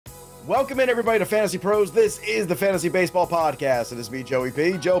Welcome in, everybody, to Fantasy Pros. This is the Fantasy Baseball Podcast. It is me, Joey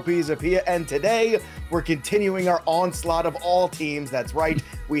P, Joe Pisapia, and today we're continuing our onslaught of all teams. That's right.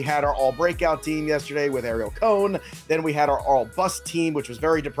 We had our all-breakout team yesterday with Ariel Cohn. Then we had our all-bust team, which was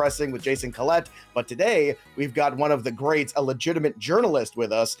very depressing with Jason Collette. But today, we've got one of the greats, a legitimate journalist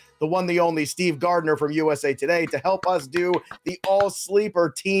with us, the one, the only Steve Gardner from USA Today, to help us do the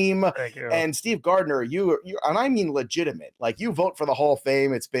all-sleeper team. Thank you. And Steve Gardner, you, and I mean legitimate, like you vote for the Hall of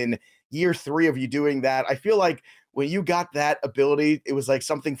Fame. It's been year 3 of you doing that. I feel like when you got that able,ty it was like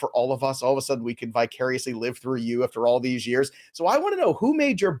something for all of us. All of a sudden we could vicariously live through you after all these years. So I want to know who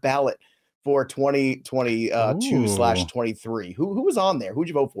made your ballot for 2022/23. Who was on there? Who'd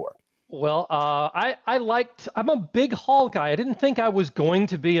you vote for? Well, I'm a big Hall guy. I didn't think I was going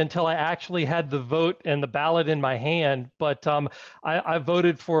to be until I actually had the vote and the ballot in my hand. But I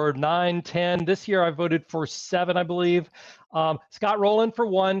voted for 9, 10. This year I voted for 7, I believe. Scott Rowland for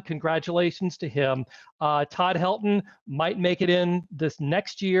 1. Congratulations to him. Todd Helton might make it in this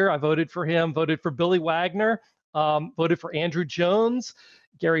next year. I voted for him. Voted for Billy Wagner. Voted for Andrew Jones,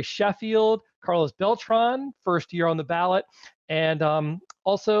 Gary Sheffield, Carlos Beltran, first year on the ballot, and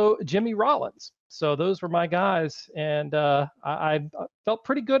also Jimmy Rollins. So those were my guys, and I felt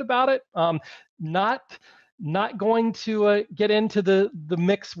pretty good about it. Not going to get into the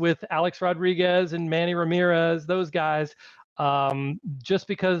mix with Alex Rodriguez and Manny Ramirez, those guys, just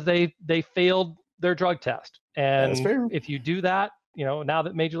because they failed their drug test. And if you do that, now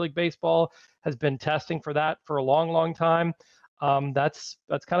that Major League Baseball has been testing for that for a long, long time, that's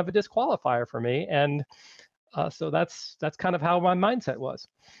kind of a disqualifier for me. And so that's kind of how my mindset was.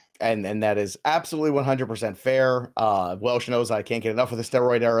 And that is absolutely 100% fair. Welsh knows I can't get enough of the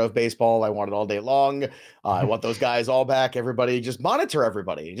steroid era of baseball. I want it all day long. I want those guys all back. Everybody, just monitor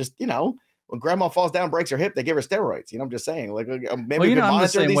everybody. Just, when grandma falls down, breaks her hip, they give her steroids. I'm just saying, like, maybe we can I'm the monitor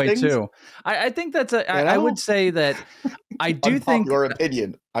same these way things too. I think that's I would say that I do think your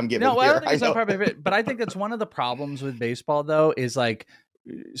opinion I'm giving. No, here. I don't think it's unpopular, but I think that's one of the problems with baseball, though, is like,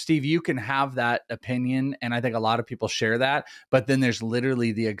 Steve, you can have that opinion, and I think a lot of people share that, but then there's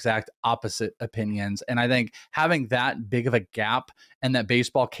literally the exact opposite opinions. And I think having that big of a gap, and that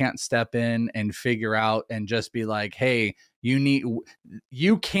baseball can't step in and figure out and just be like, hey, you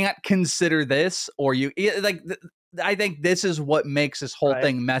can't consider this, or I think this is what makes this whole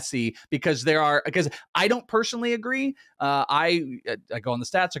thing messy, because I don't personally agree. I go on the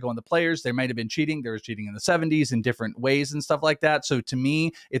stats, I go on the players. There might have been cheating. There was cheating in the 70s in different ways and stuff like that. So to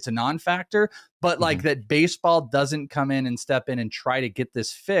me, it's a non-factor, but like that baseball doesn't come in and step in and try to get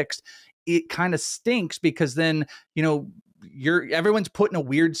this fixed. It kind of stinks, because then, everyone's put in a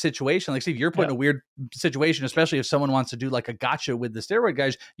weird situation. Like, Steve, you're put in a weird situation, especially if someone wants to do like a gotcha with the steroid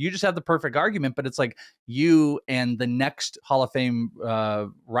guys. You just have the perfect argument, but it's like you and the next Hall of Fame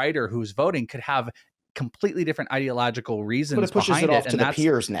writer who's voting could have completely different ideological reasons. But it pushes it off to the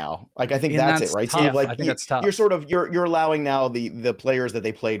peers now. Like, I think that's it, right? Tough. Steve, like, I think that's tough. You're allowing now the players that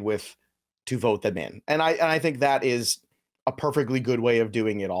they played with to vote them in, and I think that is a perfectly good way of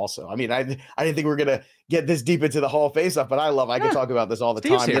doing it also. I mean, I didn't think we were going to get this deep into the Hall of Fame stuff, but I could talk about this all the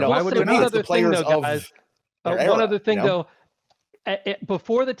Steve's time. Here. Why would we one not? other thing, though, guys. One other thing, though.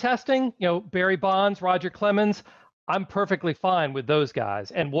 Before the testing, Barry Bonds, Roger Clemens, I'm perfectly fine with those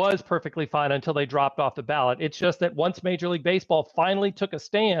guys, and was perfectly fine until they dropped off the ballot. It's just that once Major League Baseball finally took a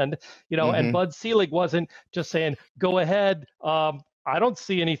stand, and Bud Selig wasn't just saying, go ahead, I don't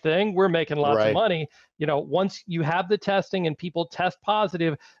see anything, we're making lots of money. Once you have the testing and people test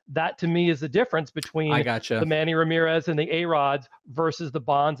positive, that to me is the difference between the Manny Ramirez and the A-Rods versus the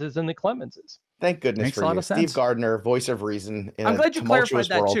Bondses and the Clemenses. Thank goodness Makes for a lot you. of sense. Steve Gardner, voice of reason. I'm glad you clarified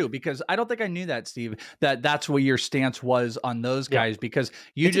that too, because I don't think I knew that, Steve, that's what your stance was on those guys, because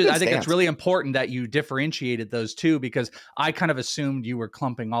I think it's really important that you differentiated those two, because I kind of assumed you were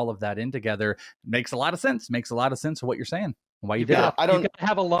clumping all of that in together. Makes a lot of sense. Makes a lot of sense of what you're saying. Why you did it. You got to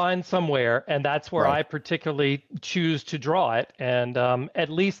have a line somewhere, and that's where I particularly choose to draw it. And at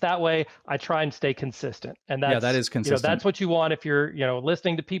least that way, I try and stay consistent. And that is consistent. That's what you want if you're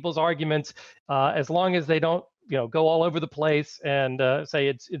listening to people's arguments. As long as they don't go all over the place and say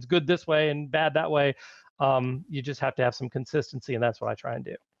it's good this way and bad that way. You just have to have some consistency, and that's what I try and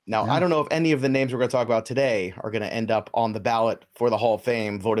do. Now, I don't know if any of the names we're going to talk about today are going to end up on the ballot for the Hall of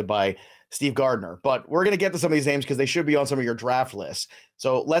Fame voted by Steve Gardner, but we're going to get to some of these names because they should be on some of your draft lists.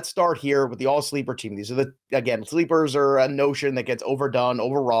 So let's start here with the all sleeper team. These are sleepers are a notion that gets overdone,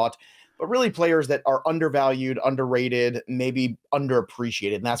 overwrought, but really players that are undervalued, underrated, maybe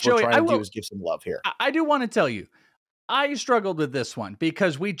underappreciated. And that's what we're trying to do, is give some love here. I do want to tell you, I struggled with this one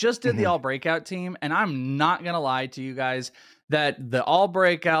because we just did the all breakout team, and I'm not going to lie to you guys. that the all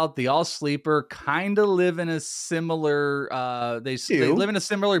breakout, the all sleeper kind of live in a similar, they live in a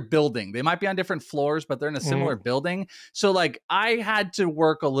similar building. They might be on different floors, but they're in a similar building. So like I had to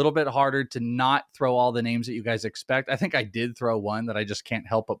work a little bit harder to not throw all the names that you guys expect. I think I did throw one that I just can't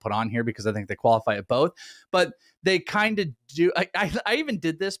help but put on here because I think they qualify at both, but they kind of do. I even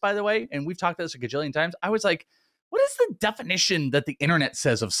did this, by the way, and we've talked about this a gajillion times. I was like, what is the definition that the internet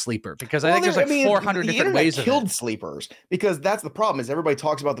says of sleeper? Because I think there's like 400 different ways of it. Killed sleepers, because that's the problem, is everybody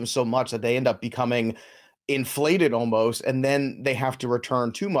talks about them so much that they end up becoming inflated almost, and then they have to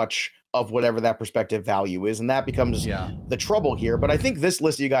return too much of whatever that perspective value is, and that becomes the trouble here. But I think this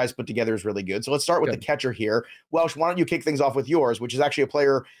list you guys put together is really good. So let's start with the catcher here. Welsh, why don't you kick things off with yours, which is actually a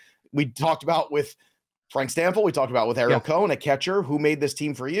player we talked about with Frank Stanfield, we talked about with Ariel Cohen, a catcher who made this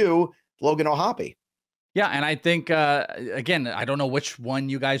team for you, Logan O'Hoppe. Yeah, and I think, again, I don't know which one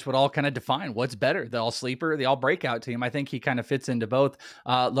you guys would all kind of define. What's better, the all-sleeper, the all-breakout team? I think he kind of fits into both.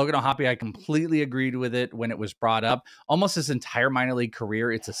 Logan O'Hoppe, I completely agreed with it when it was brought up. Almost his entire minor league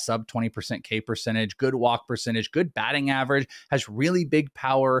career, it's a sub 20% K percentage, good walk percentage, good batting average, has really big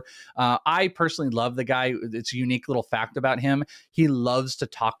power. I personally love the guy. It's a unique little fact about him. He loves to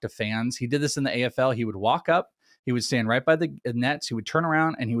talk to fans. He did this in the AFL. He would walk up, he would stand right by the nets. He would turn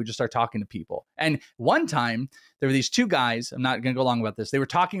around and he would just start talking to people. And one time there were these two guys, I'm not going to go long about this. They were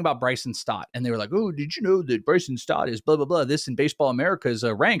talking about Bryson Stott and they were like, oh, did you know that Bryson Stott is blah, blah, blah, this in Baseball America's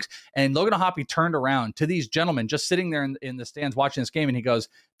ranks. And Logan O'Hoppe turned around to these gentlemen just sitting there in the stands watching this game. And he goes,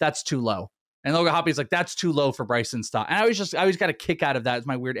 that's too low. And Logan O'Hoppe's like, that's too low for Bryson Stott. And I always got a kick out of that. It's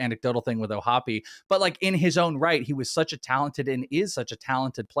my weird anecdotal thing with O'Hoppe. But like in his own right, he was such a talented and is such a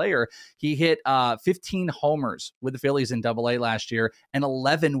talented player. He hit 15 homers with the Phillies in AA last year and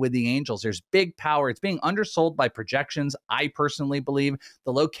 11 with the Angels. There's big power. It's being undersold by projections. I personally believe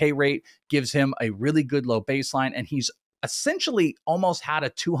the low K rate gives him a really good low baseline, and he's essentially almost had a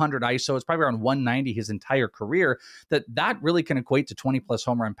 200 ISO. It's probably around 190 his entire career. That really can equate to 20 plus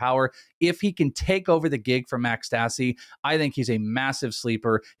home run power. If he can take over the gig from Max Stassi, I think he's a massive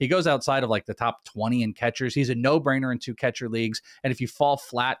sleeper. He goes outside of like the top 20 in catchers. He's a no-brainer in 2 catcher leagues. And if you fall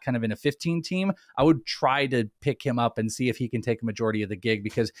flat kind of in a 15 team, I would try to pick him up and see if he can take a majority of the gig,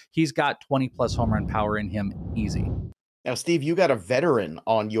 because he's got 20 plus home run power in him easy. Now, Steve, you got a veteran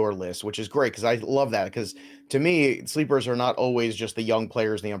on your list, which is great, because I love that, because to me, sleepers are not always just the young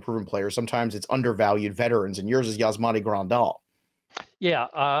players, the unproven players. Sometimes it's undervalued veterans, and yours is Yasmani Grandal. Yeah,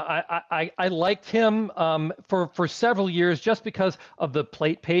 I liked him for several years just because of the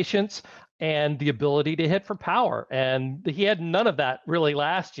plate patience and the ability to hit for power. And he had none of that really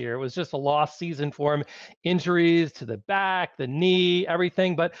last year. It was just a lost season for him. Injuries to the back, the knee,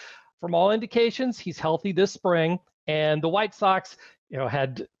 everything. But from all indications, he's healthy this spring. And the White Sox,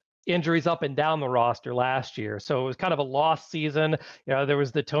 had injuries up and down the roster last year. So it was kind of a lost season. There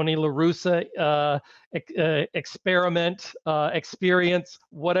was the Tony La Russa experience,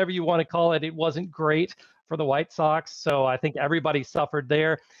 whatever you want to call it. It wasn't great for the White Sox. So I think everybody suffered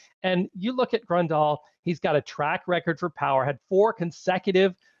there. And you look at Grandal, he's got a track record for power, had 4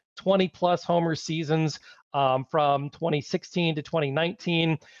 consecutive 20-plus homer seasons from 2016 to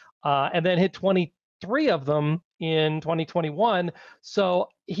 2019, and then hit 23 of them in 2021. So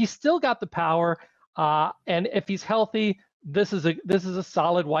he's still got the power. And if he's healthy, this is a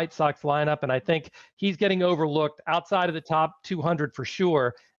solid White Sox lineup. And I think he's getting overlooked outside of the top 200 for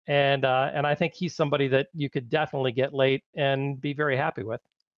sure. And I think he's somebody that you could definitely get late and be very happy with.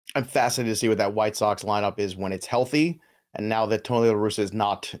 I'm fascinated to see what that White Sox lineup is when it's healthy. And now that Tony La Russa is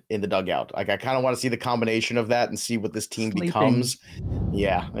not in the dugout, like I kind of want to see the combination of that and see what this team becomes.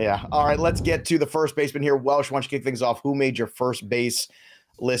 Yeah. All right, let's get to the first baseman here. Welsh, why don't you kick things off? Who made your first base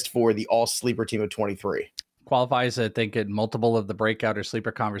list for the all sleeper team of 23? Qualifies, I think, at multiple of the breakout or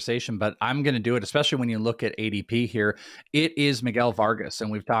sleeper conversation, but I'm going to do it, especially when you look at ADP here. It is Miguel Vargas, and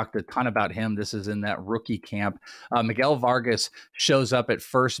we've talked a ton about him. This is in that rookie camp. Miguel Vargas shows up at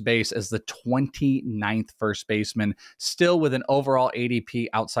first base as the 29th first baseman, still with an overall ADP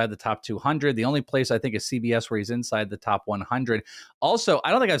outside the top 200. The only place I think is CBS where he's inside the top 100. Also,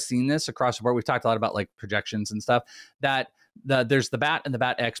 I don't think I've seen this across the board. We've talked a lot about like projections and stuff, that there's the BAT and the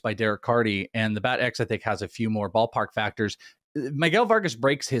BAT X by Derek Carty, and the BAT X I think has a few more ballpark factors. Miguel Vargas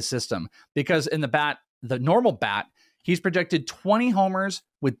breaks his system because in the normal BAT, he's projected 20 homers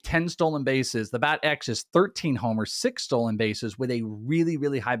with 10 stolen bases. The BAT X is 13 homers, 6 stolen bases with a really,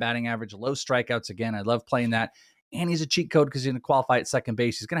 really high batting average, low strikeouts. Again, I love playing that. and he's a cheat code because he's going to qualify at second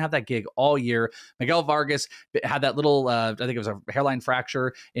base. He's going to have that gig all year. Miguel Vargas had that little, I think it was a hairline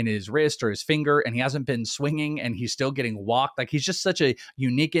fracture in his wrist or his finger, and he hasn't been swinging, and he's still getting walked. Like, he's just such a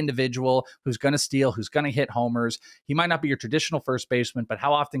unique individual who's going to steal, who's going to hit homers. He might not be your traditional first baseman, but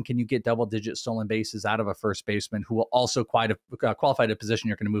how often can you get double-digit stolen bases out of a first baseman who will also qualify to a position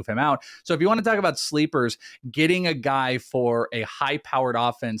you're going to move him out? So if you want to talk about sleepers, getting a guy for a high-powered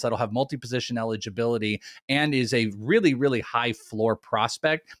offense that'll have multi-position eligibility and is a really, really high floor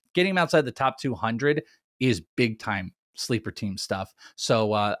prospect, getting him outside the top 200 is big-time sleeper team stuff.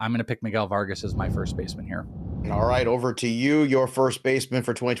 So I'm going to pick Miguel Vargas as my first baseman here. All right, over to you. Your first baseman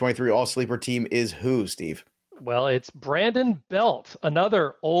for 2023 all sleeper team is who, Steve? Well, it's Brandon Belt,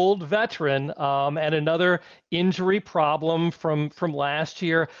 another old veteran, and another injury problem from last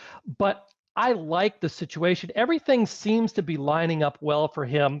year. But I like the situation. Everything seems to be lining up well for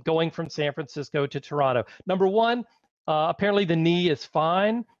him going from San Francisco to Toronto. Number one, apparently the knee is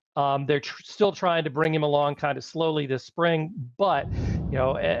fine. They're still trying to bring him along kind of slowly this spring, but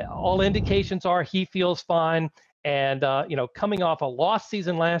all indications are he feels fine. And coming off a lost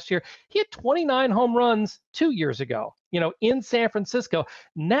season last year, he had 29 home runs 2 years ago, in San Francisco.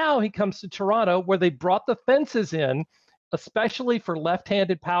 Now he comes to Toronto, where they brought the fences in, especially for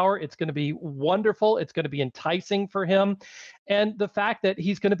left-handed power. It's going to be wonderful. It's going to be enticing for him. And the fact that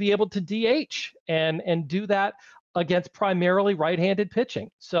he's going to be able to DH and do that against primarily right-handed pitching.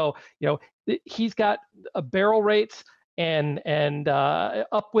 So, he's got barrel rates and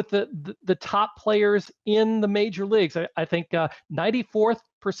up with the top players in the major leagues. I think 94th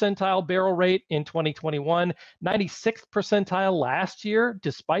percentile barrel rate in 2021, 96th percentile last year,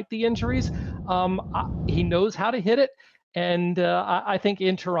 despite the injuries. He knows how to hit it. And I think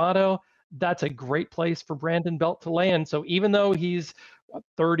in Toronto, that's a great place for Brandon Belt to land. So even though he's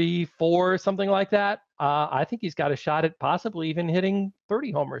 34, something like that, I think he's got a shot at possibly even hitting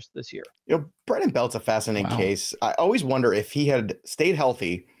 30 homers this year. Brandon Belt's a fascinating case. I always wonder if he had stayed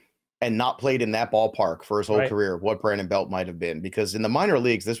healthy and not played in that ballpark for his whole career, what Brandon Belt might have been. Because in the minor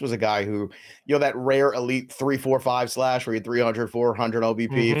leagues, this was a guy who, that rare elite 3-4-5 slash where he had 300, 400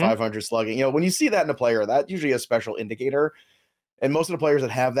 OBP, 500 slugging. When you see that in a player, that's usually a special indicator. And most of the players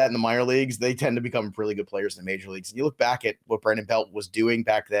that have that in the minor leagues, they tend to become really good players in the major leagues. And you look back at what Brandon Belt was doing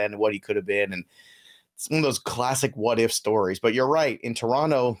back then and what he could have been, and it's one of those classic what-if stories. But you're right. In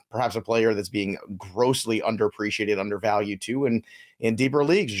Toronto, perhaps a player that's being grossly underappreciated, undervalued too. And in deeper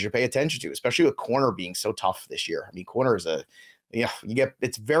leagues, you should pay attention to, especially with corner being so tough this year. I mean, corner is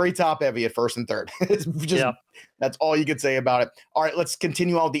it's very top heavy at first and third. It's just, that's all you could say about it. All right, let's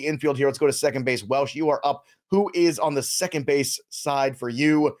continue on with the infield here. Let's go to second base. Welsh, you are up. Who is on the second base side for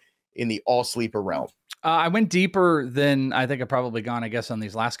you in the all sleeper realm? I went deeper than I think I've probably gone, I guess, on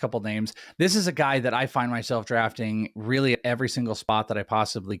these last couple names. This is a guy that I find myself drafting really at every single spot that I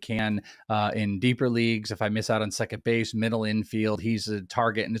possibly can in deeper leagues. If I miss out on second base, middle infield, he's a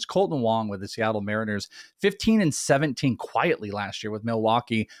target. And it's Kolten Wong with the Seattle Mariners, 15-17 quietly last year with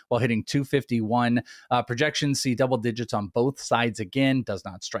Milwaukee while hitting 251. Projections see double digits on both sides again, does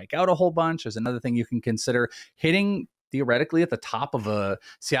not strike out a whole bunch. There's another thing you can consider. Hitting theoretically at the top of a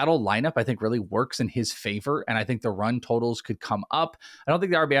Seattle lineup, I think really works in his favor. And I think the run totals could come up. I don't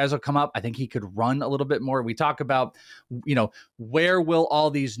think the RBIs will come up. I think he could run a little bit more. We talk about, where will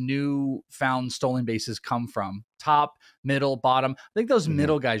all these new found stolen bases come from? Top, middle, bottom. I think those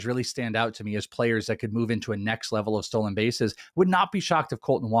middle guys really stand out to me as players that could move into a next level of stolen bases. Would not be shocked if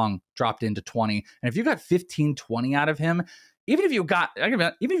Kolten Wong dropped into 20. And if you got 15-20 out of him, even if you got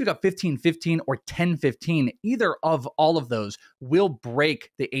 15-15 or 10-15, either of all of those will break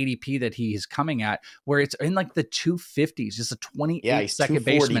the ADP that he is coming at, where it's in like the 250s, just a 28 second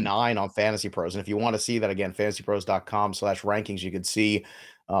baseman. 249 on FantasyPros. And if you want to see that again, fantasypros.com/rankings, you could see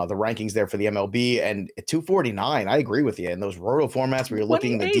the rankings there for the MLB. And at 249, I agree with you. In those roto formats where you're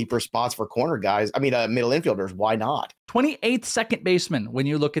looking the deeper spots for corner guys, middle infielders, why not? 28th second baseman when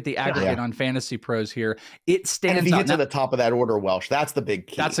you look at the aggregate on FantasyPros here. It stands out. And if he gets to the top of that order, Welsh, that's the big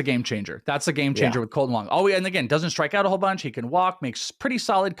key. That's a game changer. That's a game changer with Kolten Wong. And again, doesn't strike out a whole bunch. He can walk, makes pretty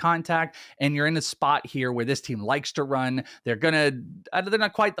solid contact, and you're in a spot here where this team likes to run. They're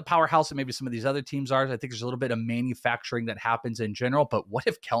not quite the powerhouse that maybe some of these other teams are. I think there's a little bit of manufacturing that happens in general, but what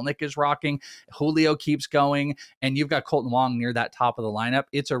if Kelnick is rocking, Julio keeps going, and you've got Kolten Wong near that top of the lineup?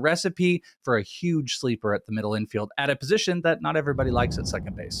 It's a recipe for a huge sleeper at the middle infield at a position that not everybody likes at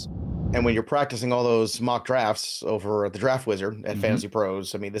second base. And when you're practicing all those mock drafts over at the Draft Wizard at Fantasy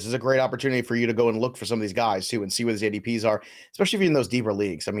Pros, I mean, this is a great opportunity for you to go and look for some of these guys too and see where these ADPs are, especially if you're in those deeper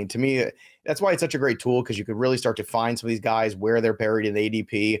leagues. I mean, to me, that's why it's such a great tool, because you could really start to find some of these guys where they're buried in the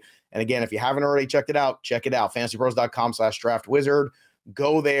ADP. And again, if you haven't already checked it out, check it out. FantasyPros.com/draftwizard.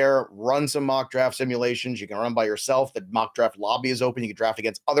 Go there, run some mock draft simulations. You can run by yourself. The mock draft lobby is open. You can draft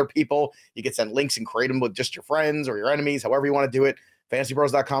against other people. You can send links and create them with just your friends or your enemies, however you want to do it.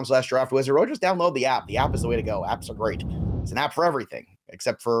 FantasyPros.com/draftwizard, or just download the app. The app is the way to go. Apps are great. It's an app for everything,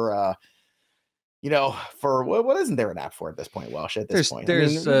 except for, for what isn't there an app for at this point, Welsh, at this point?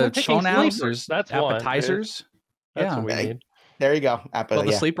 There's phone apps, there's appetizers. That's what we need. There you go.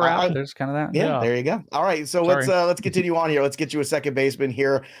 The sleeper app, there's kind of that. Yeah, there you go. All right, so let's continue on here. Let's get you a second baseman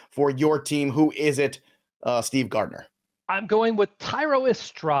here for your team. Who is it, Steve Gardner? I'm going with Thairo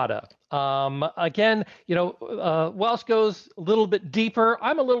Estrada. Again, Welsh goes a little bit deeper.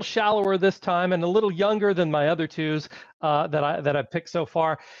 I'm a little shallower this time and a little younger than my other twos that I picked so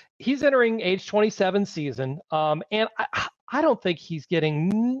far. He's entering age 27 season, and I don't think he's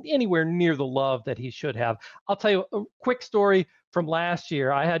getting anywhere near the love that he should have. I'll tell you a quick story from last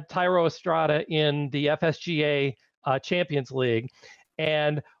year. I had Thairo Estrada in the FSGA Champions League,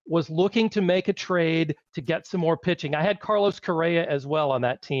 and was looking to make a trade to get some more pitching. I had Carlos Correa as well on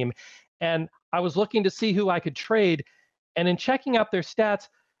that team, and I was looking to see who I could trade. And in checking out their stats,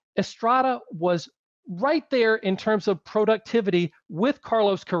 Estrada was right there in terms of productivity with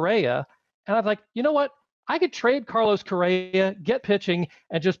Carlos Correa. And I was like, you know what? I could trade Carlos Correa, get pitching,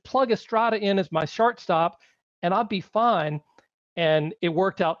 and just plug Estrada in as my shortstop, and I'd be fine. And it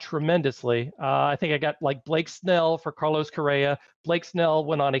worked out tremendously. I think I got like Blake Snell for Carlos Correa. Blake Snell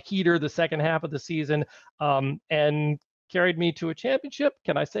went on a heater the second half of the season and carried me to a championship.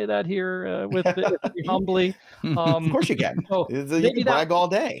 Can I say that here humbly? Of course you can. So you can brag all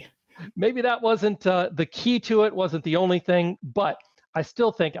day. Maybe that wasn't the key to it, wasn't the only thing, but I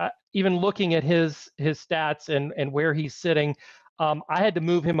still think, even looking at his stats and where he's sitting, I had to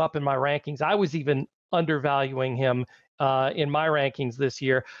move him up in my rankings. I was even undervaluing him in my rankings this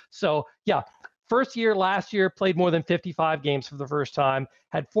year. So yeah, first year, last year, played more than 55 games for the first time,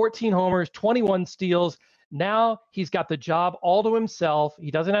 had 14 homers, 21 steals. Now he's got the job all to himself.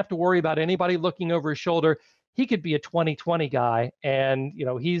 He doesn't have to worry about anybody looking over his shoulder. He could be a 2020 guy. And,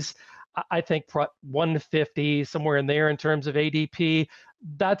 he's, I think, 150, somewhere in there in terms of ADP.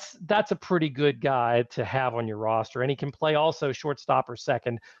 That's a pretty good guy to have on your roster. And he can play also shortstop or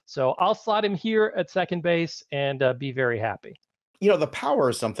second. So I'll slot him here at second base and be very happy. The power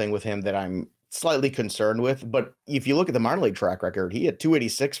is something with him that I'm slightly concerned with. But if you look at the minor league track record, he had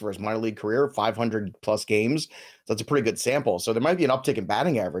 286 for his minor league career, 500 plus games. So that's a pretty good sample. So there might be an uptick in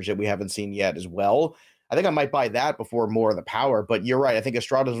batting average that we haven't seen yet as well. I think I might buy that before more of the power. But you're right. I think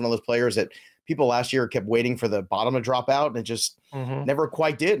Estrada is one of those players that people last year kept waiting for the bottom to drop out, and it just never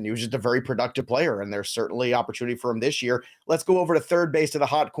quite did. And he was just a very productive player, and there's certainly opportunity for him this year. Let's go over to third base to the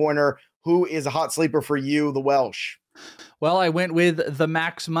hot corner. Who is a hot sleeper for you, the Welsh? Well, I went with the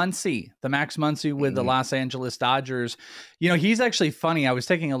Max Muncy with the Los Angeles Dodgers. He's actually funny. I was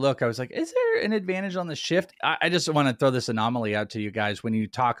taking a look. I was like, is there an advantage on the shift? I just want to throw this anomaly out to you guys. When you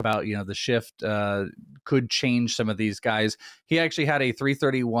talk about, the shift could change some of these guys. He actually had a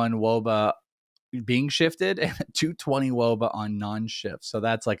 331 WOBA being shifted and 220 WOBA on non-shift. So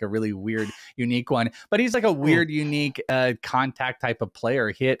that's like a really weird, unique one. But he's like a weird, unique contact type of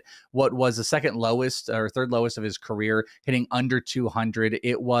player. Hit what was the second lowest or third lowest of his career, hitting under 200.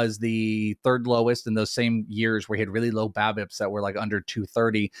 It was the third lowest in those same years where he had really low BABIPs that were like under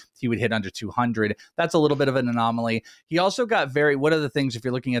 230. He would hit under 200. That's a little bit of an anomaly. He also got one of the things, if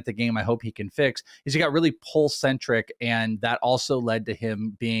you're looking at the game, I hope he can fix, is he got really pull-centric, and that also led to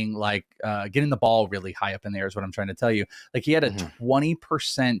him being like getting the ball really high up in there is what I'm trying to tell you. Like he had a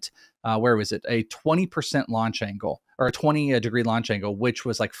 20%, where was it? A 20% launch angle, or a 20-degree launch angle, which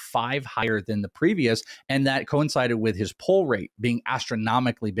was like 5 higher than the previous. And that coincided with his pull rate being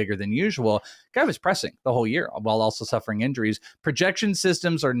astronomically bigger than usual. Guy was pressing the whole year while also suffering injuries. Projection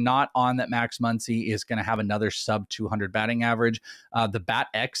systems are not on that Max Muncy is going to have another sub 200 batting average. The bat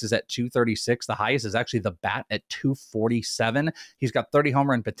X is at 236. The highest is actually the bat at 247. He's got 30 home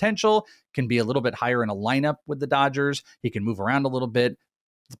run potential, can be a little bit higher in a lineup with the Dodgers. He can move around a little bit.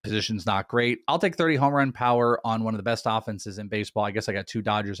 The position's not great. I'll take 30 home run power on one of the best offenses in baseball. I guess I got 2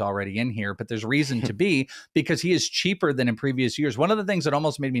 Dodgers already in here, but there's reason to be, because he is cheaper than in previous years. One of the things that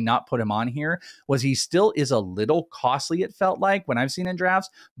almost made me not put him on here was he still is a little costly, it felt like, when I've seen in drafts,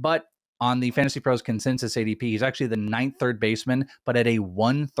 but on the Fantasy Pros consensus ADP, he's actually the 9th third baseman, but at a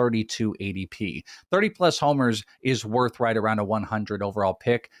 132 ADP. 30 plus homers is worth right around a 100 overall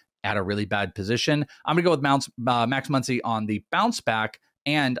pick. at a really bad position. I'm going to go with Max Muncy on the bounce back,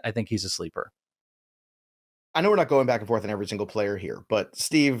 and I think he's a sleeper. I know we're not going back and forth on every single player here, but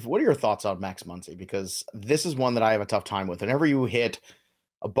Steve, what are your thoughts on Max Muncy? Because this is one that I have a tough time with. Whenever you hit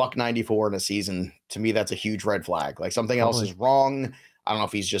a $194 in a season, to me, that's a huge red flag. Like something else is wrong. I don't know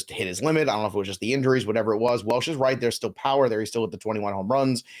if he's just hit his limit. I don't know if it was just the injuries, whatever it was. Welsh is right. There's still power there. He's still with the 21 home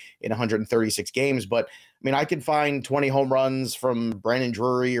runs in 136 games. But I mean, I could find 20 home runs from Brandon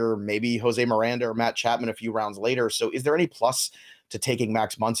Drury or maybe Jose Miranda or Matt Chapman a few rounds later. So is there any plus to taking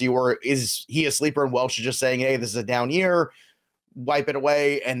Max Muncy, or is he a sleeper and Welsh is just saying, hey, this is a down year, wipe it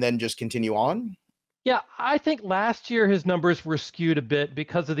away, and then just continue on? Yeah, I think last year his numbers were skewed a bit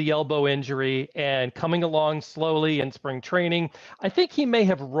because of the elbow injury and coming along slowly in spring training. I think he may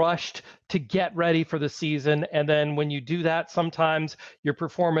have rushed to get ready for the season. And then when you do that, sometimes your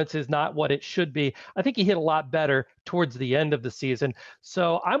performance is not what it should be. I think he hit a lot better towards the end of the season.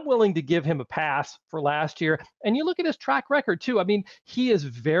 So I'm willing to give him a pass for last year. And you look at his track record too. I mean, he is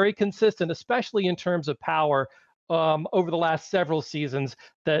very consistent, especially in terms of power. Over the last several seasons,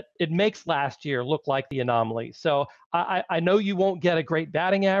 that it makes last year look like the anomaly. So I know you won't get a great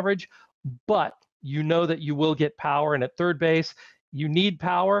batting average, but you know that you will get power. And at third base, you need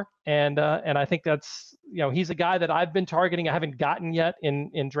power. And I think that's, he's a guy that I've been targeting. I haven't gotten yet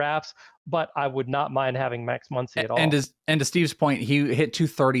in drafts, but I would not mind having Max Muncy at all. And to Steve's point, he hit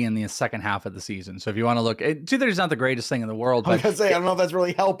 230 in the second half of the season. So if you want to look, 230 is not the greatest thing in the world. But I don't know if that's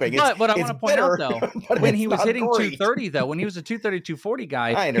really helping. But what I want to point out, though, when he was hitting 230, though, when he was a 230, 240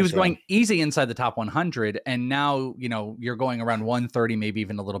 guy, he was going easy inside the top 100. And now, you're going around 130, maybe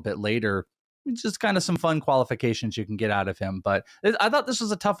even a little bit later. It's just kind of some fun qualifications you can get out of him. But I thought this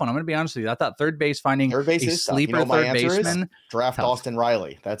was a tough one. I'm going to be honest with you. I thought finding a sleeper third baseman. Draft tough. Austin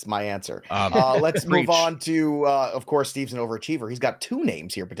Riley. That's my answer. Let's move on to, of course, Steve's an overachiever. He's got two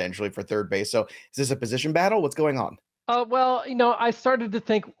names here potentially for third base. So is this a position battle? What's going on? Well, I started to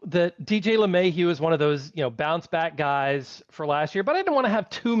think that DJ LeMahieu is one of those, bounce back guys for last year, but I didn't want to have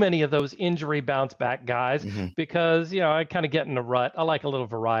too many of those injury bounce back guys because, I kind of get in a rut. I like a little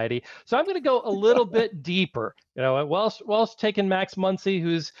variety. So I'm going to go a little bit deeper. Welsh taking Max Muncy,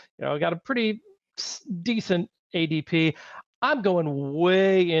 who's, got a pretty decent ADP. I'm going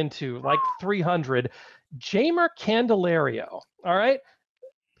way into like 300. Jeimer Candelario. All right.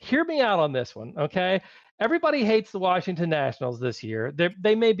 Hear me out on this one. Okay. Everybody hates the Washington Nationals this year.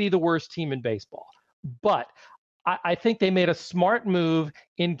 They may be the worst team in baseball, but I think they made a smart move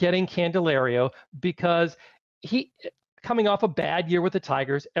in getting Candelario because he, coming off a bad year with the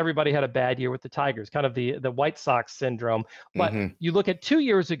Tigers, everybody had a bad year with the Tigers, kind of the White Sox syndrome. But you look at 2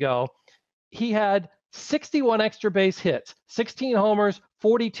 years ago, he had 61 extra base hits, 16 homers,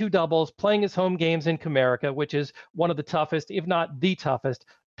 42 doubles, playing his home games in Comerica, which is one of the toughest, if not the toughest,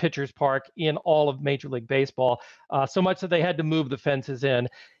 pitcher's park in all of Major League Baseball, so much that they had to move the fences in.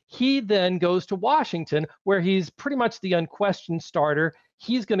 He then goes to Washington, where he's pretty much the unquestioned starter.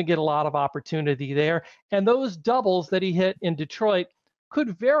 He's going to get a lot of opportunity there. And those doubles that he hit in Detroit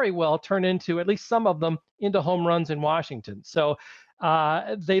could very well turn into, at least some of them, into home runs in Washington. So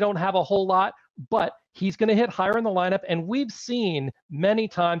they don't have a whole lot, but he's going to hit higher in the lineup. And we've seen many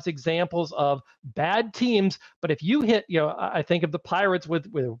times examples of bad teams. But if you hit, I think of the Pirates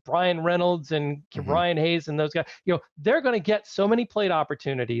with Brian Reynolds and Brian Hayes and those guys, they're going to get so many plate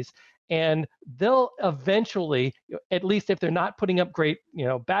opportunities. And they'll eventually, at least if they're not putting up great,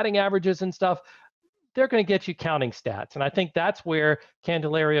 batting averages and stuff, they're going to get you counting stats. And I think that's where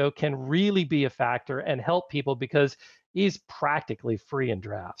Candelario can really be a factor and help people because he's practically free in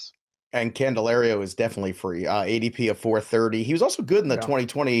drafts. And Candelario is definitely free. ADP of 430. He was also good in the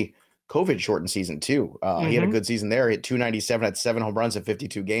 2020 COVID shortened season too. He had a good season there. He hit 297 at 7 home runs in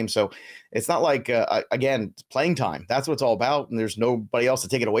 52 games. So it's not like, again, playing time. That's what it's all about. And there's nobody else to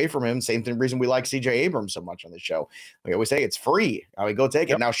take it away from him. Same reason we like CJ Abrams so much on the show. We always say it's free. I mean, go take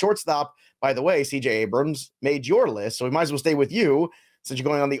it. Now, shortstop, by the way, CJ Abrams made your list. So we might as well stay with you. Since you're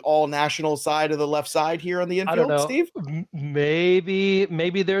going on the all-national side of the left side here on the infield, I don't know. Steve?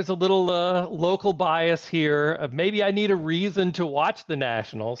 Maybe there's a little local bias here. Maybe I need a reason to watch the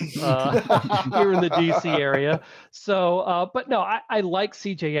Nationals here in the DC area. So, but no, I like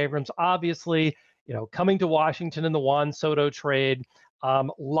CJ Abrams. Obviously, coming to Washington in the Juan Soto trade,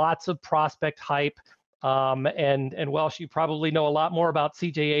 lots of prospect hype. And Welsh, you probably know a lot more about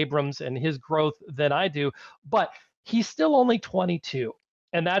CJ Abrams and his growth than I do, but he's still only 22.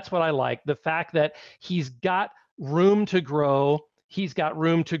 And that's what I like. The fact that he's got room to grow. he's got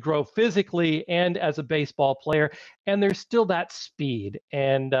room to grow physically and as a baseball player. And there's still that speed.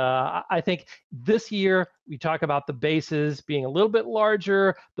 And I think this year, we talk about the bases being a little bit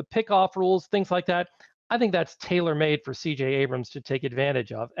larger, the pickoff rules, things like that. I think that's tailor-made for CJ Abrams to take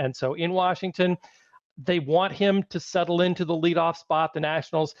advantage of. And so in Washington, they want him to settle into the leadoff spot. The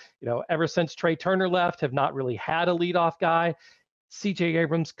Nationals, ever since Trey Turner left, have not really had a leadoff guy. CJ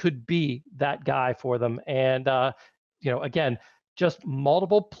Abrams could be that guy for them. And, again, just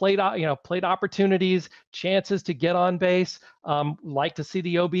multiple plate opportunities, chances to get on base. Like to see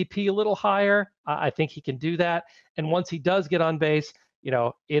the OBP a little higher. I think he can do that. And once he does get on base,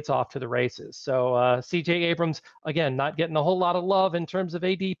 it's off to the races. So CJ Abrams, again, not getting a whole lot of love in terms of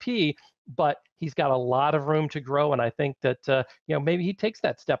ADP, but he's got a lot of room to grow. And I think that, maybe he takes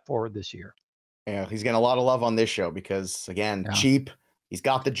that step forward this year. Yeah, he's getting a lot of love on this show because, again, cheap. He's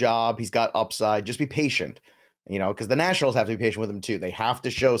got the job. He's got upside. Just be patient. Because the Nationals have to be patient with him too. They have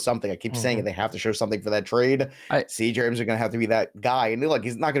to show something. I keep saying it. They have to show something for that trade. CJ Abrams are going to have to be that guy. And look,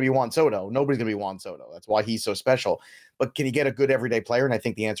 he's not going to be Juan Soto. Nobody's going to be Juan Soto. That's why he's so special. But can he get a good everyday player? And I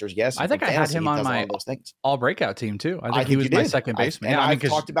think the answer is yes. I think I had him on my all breakout team too. I think he was my second baseman. I've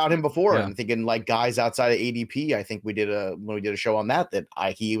talked about him before. I'm thinking like guys outside of ADP. I think when we did a show on that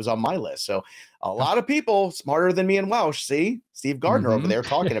he was on my list. So a lot of people smarter than me and Welsh. See Steve Gardner over there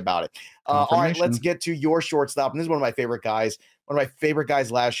talking about it. All right, let's get to your shortstop. And this is one of my favorite guys. One of my favorite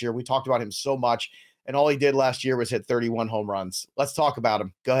guys last year. We talked about him so much. And all he did last year was hit 31 home runs. Let's talk about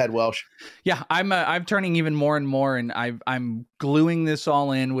him. Go ahead, Welsh. Yeah, I'm turning even more and more, and I'm gluing this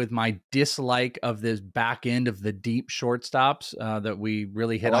all in with my dislike of this back end of the deep shortstops that we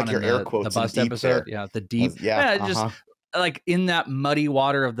really hit on in the bust episode. There. Yeah, the deep. Just like in that muddy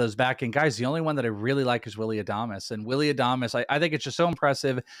water of those back end guys. The only one that I really like is Willy Adames. And Willy Adames, I think it's just so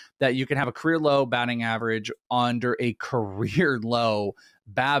impressive that you can have a career low batting average under a career low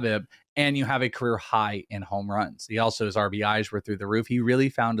BABIP, and you have a career high in home runs. He also, his RBIs were through the roof. He really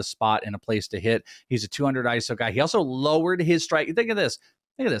found a spot and a place to hit. He's a 200 ISO guy. He also lowered his strike. Think of this.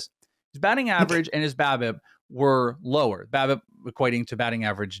 His batting average and his BABIP were lower. BABIP equating to batting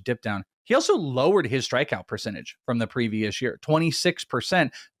average dip down. He also lowered his strikeout percentage from the previous year,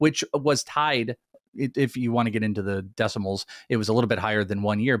 26%, which was tied. If you want to get into the decimals, it was a little bit higher than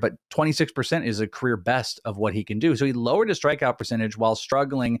 1 year, but 26% is a career best of what he can do. So he lowered his strikeout percentage while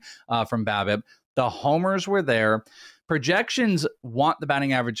struggling from BABIP. The homers were there. Projections want the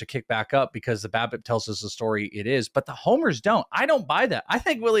batting average to kick back up because the BABIP tells us the story it is, but the homers don't. I don't buy that. I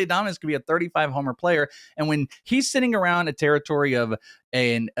think Willy Adames could be a 35 homer player. And when he's sitting around a territory of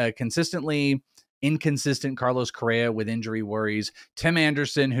a consistently inconsistent Carlos Correa with injury worries, Tim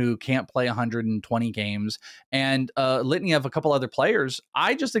Anderson, who can't play 120 games, and litany of a couple other players,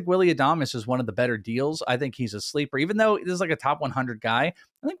 I just think Willy Adames is one of the better deals. I think he's a sleeper. Even though this is like a top 100 guy,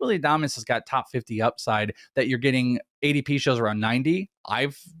 I think Willy Adames has got top 50 upside that you're getting. ADP shows around 90.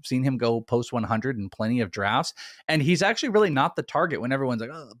 I've seen him go post 100 in plenty of drafts, and he's actually really not the target when everyone's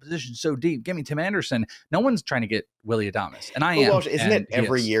like, oh, the position's so deep. Give me Tim Anderson. No one's trying to get Willy Adames, and I am. Welsh, isn't it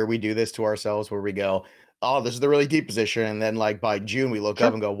every year we do this to ourselves where we go, oh, this is the really deep position, and then like by June we look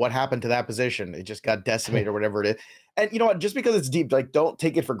up and go, what happened to that position? It just got decimated or whatever it is. And you know what? Just because it's deep, like don't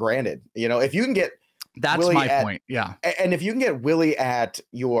take it for granted. If you can get That's Willy my point. Yeah. And if you can get Willy at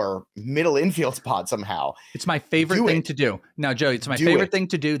your middle infield spot somehow, it's my favorite thing to do. No, Joey, it's my favorite thing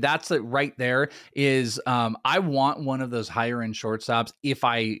to do. That's it right there is I want one of those higher end shortstops if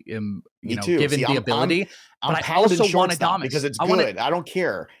I am, given the ability. I'm but I also want Adames because it's good. I don't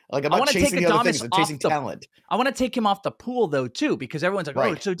care. Like I'm not chasing the other things. I'm chasing talent. I want to take him off the pool though too, because everyone's like,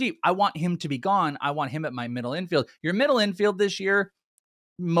 oh, it's so deep. I want him to be gone. I want him at my middle infield. Your middle infield this year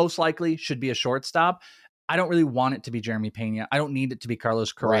most likely should be a shortstop. I don't really want it to be Jeremy Pena. I don't need it to be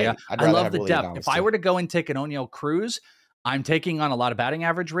Carlos Correa. I love the depth. If I were to go and take an O'Neill Cruz, I'm taking on a lot of batting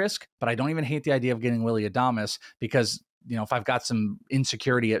average risk, but I don't even hate the idea of getting Willy Adames because, if I've got some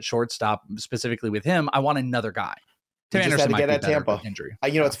insecurity at shortstop, specifically with him, I want another guy. Tim Anderson had to get at Tampa injury.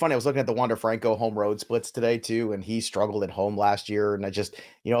 It's funny. I was looking at the Wander Franco home road splits today too, and he struggled at home last year. And I just,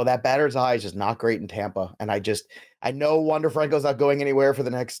 that batter's eye is just not great in Tampa. And I know Wander Franco's not going anywhere for the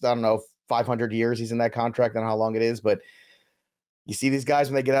next, 500 years. He's in that contract. I don't know how long it is, but you see these guys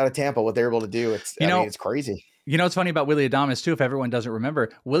when they get out of Tampa, what they're able to do. It's crazy. What's funny about Willy Adames too, if everyone doesn't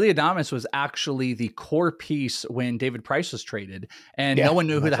remember, Willy Adames was actually the core piece when David Price was traded, and no one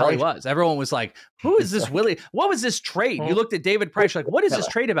knew who the hell he was. Everyone was like, who is this Willy? What was this trade? You looked at David Price, like, what is this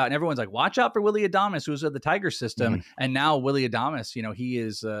trade about? And everyone's like, watch out for Willy Adames, who's of the Tiger system. And now Willy Adames, he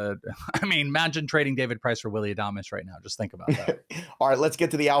is, imagine trading David Price for Willy Adames right now. Just think about that. All right, let's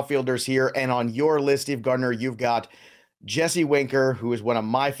get to the outfielders here. And on your list, Steve Gardner, you've got Jesse Winker, who is one of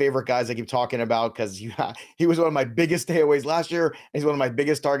my favorite guys I keep talking about because he was one of my biggest stayaways last year. And he's one of my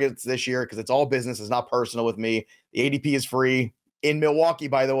biggest targets this year because it's all business. It's not personal with me. The ADP is free in Milwaukee,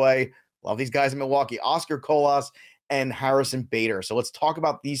 by the way. Love these guys in Milwaukee. Oscar Colas and Harrison Bader. So let's talk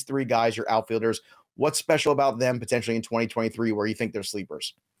about these three guys, your outfielders. What's special about them potentially in 2023 where you think they're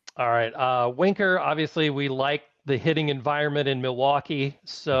sleepers? All right. Winker, obviously, we like the hitting environment in Milwaukee.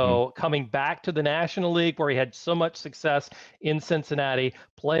 So coming back to the National League where he had so much success in Cincinnati,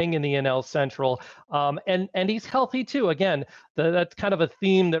 playing in the NL Central, and he's healthy too. Again, that's kind of a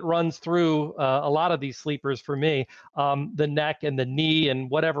theme that runs through a lot of these sleepers for me. The neck and the knee and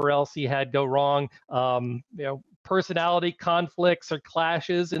whatever else he had go wrong. Personality conflicts or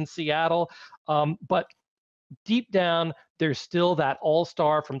clashes in Seattle, but deep down, there's still that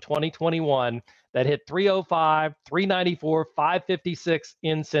all-star from 2021 that hit 305, 394, 556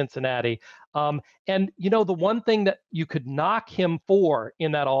 in Cincinnati. And, the one thing that you could knock him for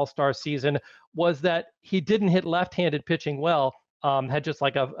in that all-star season was that he didn't hit left-handed pitching well, had just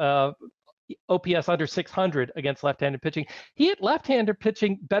like a OPS under 600 against left-handed pitching. He hit left-handed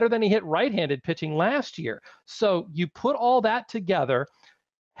pitching better than he hit right-handed pitching last year. So you put all that together,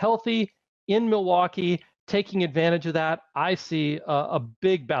 healthy in Milwaukee, taking advantage of that, I see a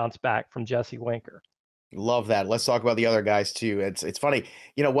big bounce back from Jesse Winker. Love that. Let's talk about the other guys too. It's funny,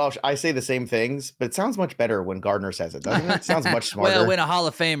 Welsh, I say the same things, but it sounds much better when Gardner says it, doesn't it? It sounds much smarter. Well, when a Hall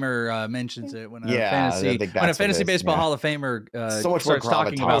of Famer mentions it, when a fantasy baseball Hall of Famer so much starts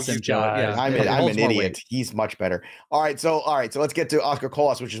talking about them, Joe. Yeah, I'm an idiot. He's much better. All right, so let's get to Oscar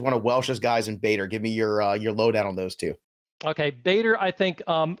Colas, which is one of Welsh's guys, and Bader. Give me your lowdown on those two. Okay, Bader, I think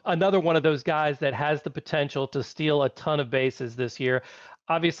another one of those guys that has the potential to steal a ton of bases this year.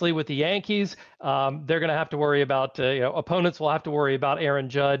 Obviously, with the Yankees, they're going to have to worry about, opponents will have to worry about Aaron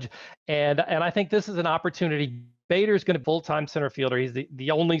Judge. And I think this is an opportunity. Bader's going to be full-time center fielder. He's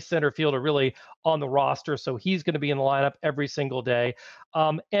the only center fielder really on the roster, so he's going to be in the lineup every single day.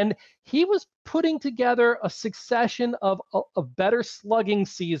 And he was putting together a succession of better slugging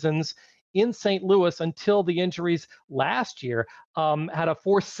seasons in St. Louis until the injuries last year. Had a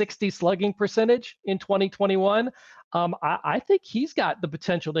 .460 slugging percentage in 2021. I think he's got the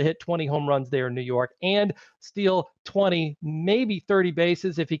potential to hit 20 home runs there in New York and steal 20, maybe 30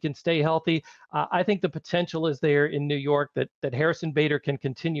 bases if he can stay healthy. I think the potential is there in New York that Harrison Bader can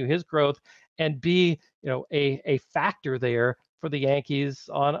continue his growth and be, a factor there for the Yankees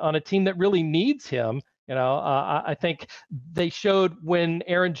on a team that really needs him. I think they showed when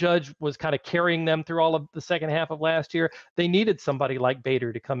Aaron Judge was kind of carrying them through all of the second half of last year, they needed somebody like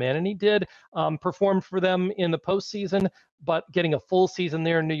Bader to come in, and he did perform for them in the postseason, but getting a full season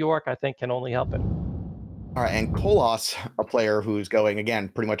there in New York, I think, can only help him. All right, and Colas, a player who's going, again,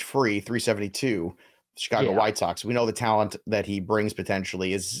 pretty much free, 372, Chicago White Sox. We know the talent that he brings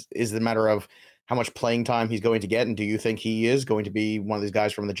potentially. Is the matter of how much playing time he's going to get, and do you think he is going to be one of these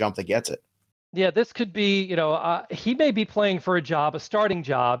guys from the jump that gets it? Yeah, this could be, he may be playing for a starting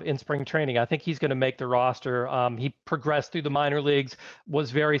job in spring training. I think he's going to make the roster. He progressed through the minor leagues,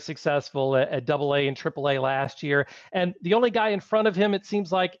 was very successful at AA and AAA last year. And the only guy in front of him, it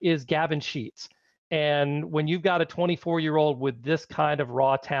seems like, is Gavin Sheets. And when you've got a 24-year-old with this kind of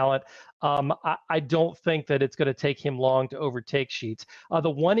raw talent, I don't think that it's going to take him long to overtake Sheets. The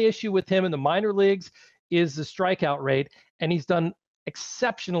one issue with him in the minor leagues is the strikeout rate, and he's done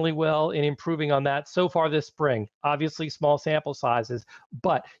exceptionally well in improving on that so far this spring. Obviously small sample sizes,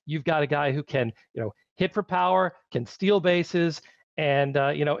 but you've got a guy who can, hit for power, can steal bases, and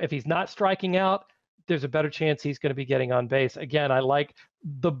if he's not striking out, there's a better chance he's going to be getting on base. Again, I like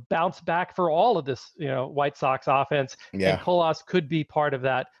the bounce back for all of this, White Sox offense, and Colas could be part of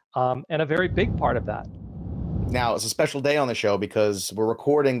that, and a very big part of that. Now, it's a special day on the show because we're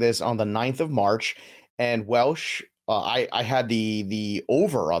recording this on the 9th of March, and Welsh, I had the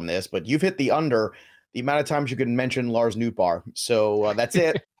over on this, but you've hit the under the amount of times you can mention Lars Nootbaar. So that's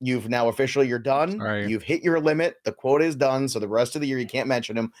it. You've now officially, you're done. Right. You've hit your limit. The quota is done. So the rest of the year, you can't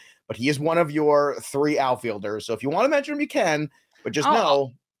mention him, but he is one of your three outfielders. So if you want to mention him, you can, but just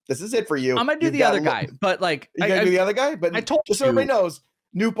know this is it for you. I'm going to do the other guy, but like, you got to do the other guy, but I told just so everybody knows,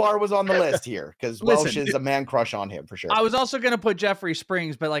 Nootbaar was on the list here because Welsh is a man crush on him for sure. I was also going to put Jeffrey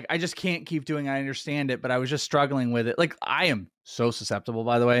Springs, but like, I just can't keep doing it. I understand it, but I was just struggling with it. Like, I am so susceptible,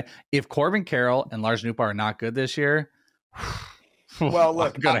 by the way. If Corbin Carroll and Lars Nootbaar are not good this year, well,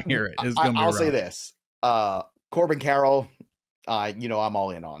 look, I'm going to hear it. I'll say this. Corbin Carroll, I'm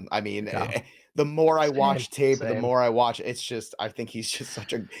all in on. I mean, the more I watch tape, the more I watch, it's just, I think he's just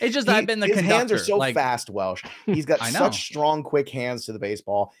such a, it's just, I've been the his conductor. Hands are so fast, Welsh. He's got such strong, quick hands to the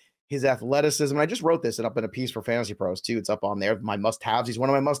baseball. his athleticism. I just wrote this up in a piece for Fantasy Pros too. It's up on there. My must-haves. He's one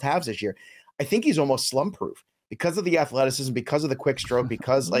of my must-haves this year. I think he's almost slump-proof because of the athleticism, because of the quick stroke,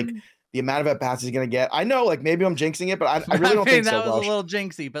 because like the amount of at-bats he's going to get. I know, like maybe I'm jinxing it, but I really don't think so. That was a little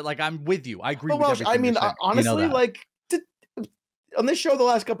jinxy, but like I'm with you. I agree with Welsh, everything. I mean, you're saying. honestly, like on this show the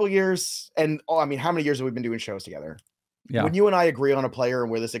last couple of years, and I mean, how many years have we been doing shows together? Yeah. When you and I agree on a player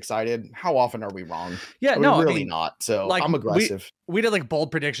and we're this excited, how often are we wrong? Yeah, no, really not. So like, I'm aggressive. We did like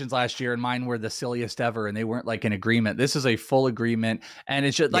bold predictions last year, and mine were the silliest ever, and they weren't like in agreement. This is a full agreement, and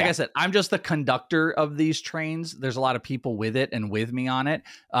it's just like I said, I'm just the conductor of these trains. There's a lot of people with it and with me on it.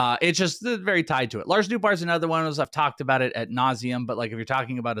 It's just very tied to it. Lars Nootbaar is another one of those. I've talked about it at nauseum, but like if you're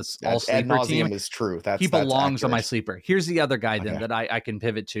talking about a all sleeper team, is true. He belongs on my sleeper. Here's the other guy then that I can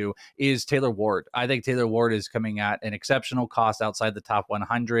pivot to is Taylor Ward. I think Taylor Ward is coming at an exceptional cost outside the top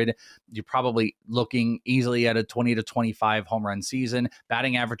 100. You're probably looking easily at a 20 to 25 home run season.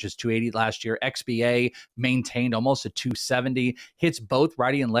 Batting average is 280 last year. XBA maintained almost a 270. Hits both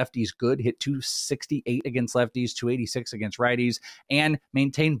righty and lefties good. Hit 268 against lefties, 286 against righties, and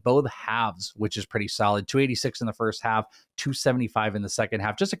maintained both halves, which is pretty solid. 286 in the first half, 275 in the second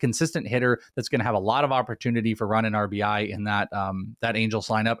half. Just a consistent hitter that's going to have a lot of opportunity for run and RBI in that Angels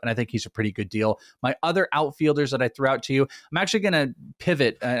lineup, and I think he's a pretty good deal. My other outfielders that I threw out to you, I'm actually going to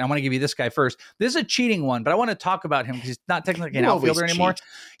pivot, and I want to give you this guy first. This is a cheating one, but I want to talk about him because he's not technically an outfielder anymore.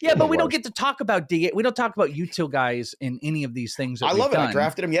 Yeah, but we don't get to talk about DH. We don't talk about util guys in any of these things. I love it. I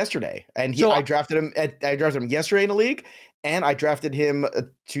drafted him yesterday, and I drafted him yesterday in the league. And I drafted him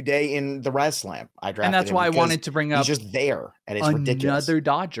today in the Raz Slam. And that's why I wanted to bring up he's just there, and it's ridiculous. Another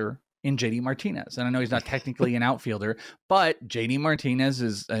Dodger in JD Martinez. And I know he's not technically an outfielder, but JD Martinez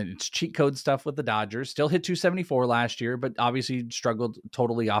is it's cheat code stuff with the Dodgers. Still hit 274 last year, but obviously struggled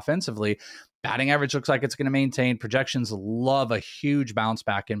totally offensively. Batting average looks like it's going to maintain. Projections love a huge bounce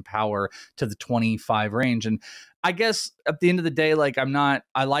back in power to the 25 range. And I guess at the end of the day, like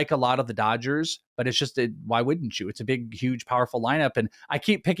I like a lot of the Dodgers, but it's just, why wouldn't you? It's a big, huge, powerful lineup. And I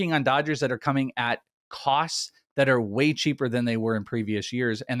keep picking on Dodgers that are coming at costs that are way cheaper than they were in previous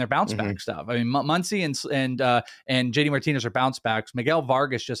years, and they're bounce back stuff. I mean, Muncy and JD Martinez are bounce backs. Miguel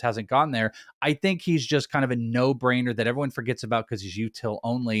Vargas just hasn't gone there. I think he's just kind of a no-brainer that everyone forgets about because he's util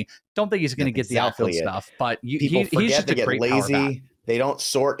only. Don't think he's going to get the outfield stuff, but he's just a great lazy. Power bat. They don't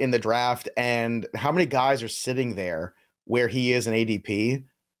sort in the draft, and how many guys are sitting there where he is an ADP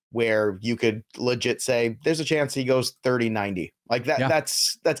where you could legit say there's a chance he goes 30-90 like that. Yeah.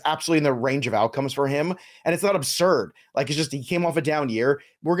 That's absolutely in the range of outcomes for him. And it's not absurd. Like it's just, he came off a down year.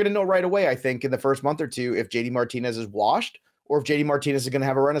 We're going to know right away, I think, in the first month or two, if JD Martinez is washed or if JD Martinez is going to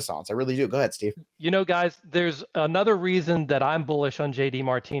have a renaissance. I really do. Go ahead, Steve. You know, guys, there's another reason that I'm bullish on JD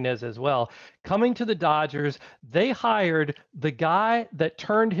Martinez as well. Coming to the Dodgers, they hired the guy that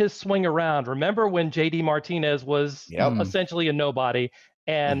turned his swing around. Remember when JD Martinez was essentially a nobody?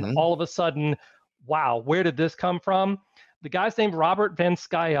 And all of a sudden, wow, where did this come from? The guy's named Robert Van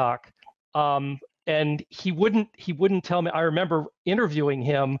Skyok. And he wouldn't tell me. I remember interviewing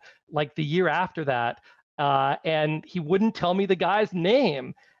him like the year after that. And he wouldn't tell me the guy's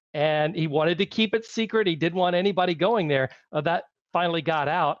name. And he wanted to keep it secret. He didn't want anybody going there. That finally got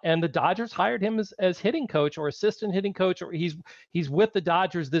out. And the Dodgers hired him as hitting coach or assistant hitting coach, or he's with the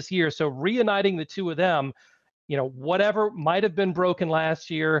Dodgers this year. So reuniting the two of them, you know, whatever might have been broken last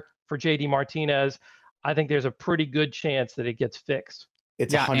year for JD Martinez, I think there's a pretty good chance that it gets fixed.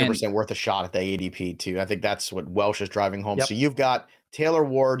 It's 100% worth a shot at the ADP too. I think that's what Welsh is driving home. Yep. So you've got Taylor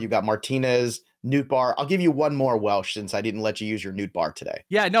Ward, you've got Martinez, Nootbaar. I'll give you one more, Welsh, since I didn't let you use your Nootbaar today.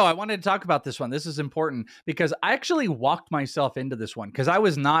 Yeah, no, I wanted to talk about this one. This is important because I actually walked myself into this one because I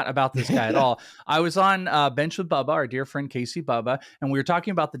was not about this guy at all. I was on Bench with Bubba, our dear friend Casey Bubba, and we were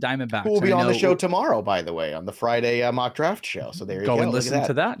talking about the Diamondbacks. Who will be on the show tomorrow, by the way, on the Friday mock draft show. So there you go. Go and listen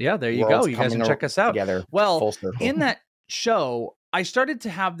to that. Yeah, there you go. You guys can check us out. Together, well, in that show, I started to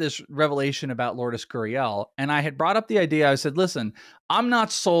have this revelation about Lourdes Gurriel, and I had brought up the idea. I said, listen, I'm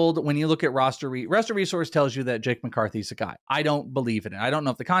not sold when you look at roster resource tells you that Jake McCarthy's a guy. I don't believe in it. I don't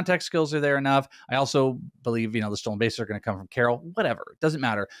know if the contact skills are there enough. I also believe, the stolen bases are going to come from Carroll, whatever. It doesn't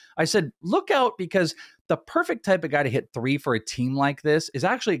matter. I said, look out, because the perfect type of guy to hit 3 for a team like this is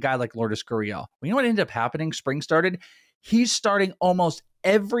actually a guy like Lourdes Gurriel. Well, you know what ended up happening? Spring started. He's starting almost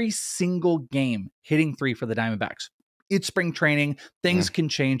every single game hitting 3 for the Diamondbacks. It's spring training. Things can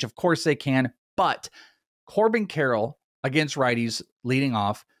change. Of course they can. But Corbin Carroll against righties leading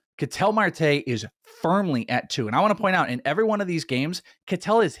off. Ketel Marte is firmly at 2. And I want to point out, in every one of these games,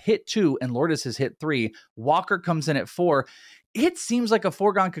 Ketel has hit 2 and Lourdes has hit 3. Walker comes in at 4. It seems like a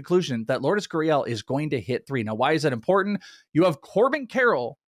foregone conclusion that Lourdes Gurriel is going to hit 3. Now, why is that important? You have Corbin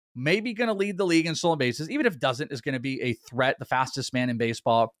Carroll maybe going to lead the league in stolen bases. Even if doesn't, is going to be a threat. The fastest man in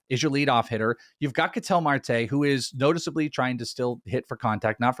baseball is your leadoff hitter. You've got Ketel Marte, who is noticeably trying to still hit for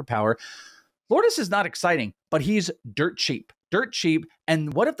contact, not for power. Lourdes is not exciting, but he's dirt cheap.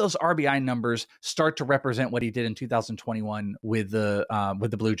 And what if those RBI numbers start to represent what he did in 2021 with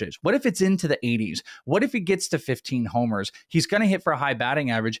the Blue Jays? What if it's into the 80s? What if he gets to 15 homers? He's going to hit for a high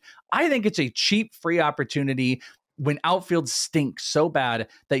batting average. I think it's a cheap, free opportunity when outfield stinks so bad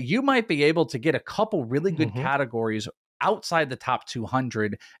that you might be able to get a couple really good categories outside the top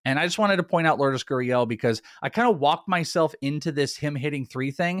 200. And I just wanted to point out Lourdes Gurriel because I kind of walked myself into this him hitting 3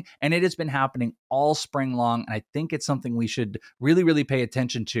 thing, and it has been happening all spring long. And I think it's something we should really, really pay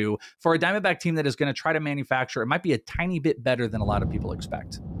attention to for a Diamondback team that is going to try to manufacture. It might be a tiny bit better than a lot of people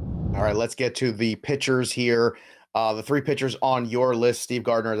expect. All right, let's get to the pitchers here. The 3 pitchers on your list, Steve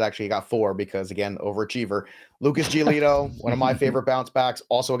Gardner has actually got 4 because, again, overachiever. Lucas Giolito, one of my favorite bounce backs,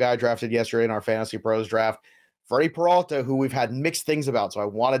 also a guy drafted yesterday in our Fantasy Pros draft. Freddie Peralta, who we've had mixed things about, so I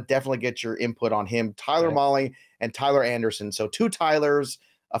want to definitely get your input on him. Tyler Mahle and Tyler Anderson. So 2 Tylers,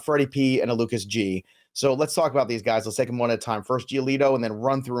 a Freddie P, and a Lucas G. So let's talk about these guys. Let's take them one at a time. First, Giolito, and then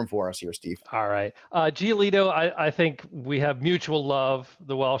run through them for us here, Steve. All right. Giolito, I think we have mutual love,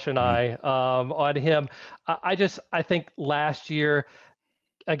 the Welsh and I, on him. I think last year,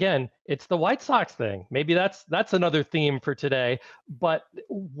 again, it's the White Sox thing. Maybe that's another theme for today. But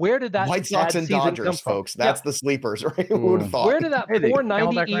where did that White Sox and Dodgers, folks? That's the sleepers, right? Who would have thought? Where did that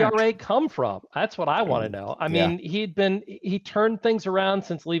 4.90 ERA come from? That's what I want to know. I mean, he turned things around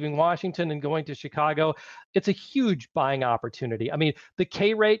since leaving Washington and going to Chicago. It's a huge buying opportunity. I mean, the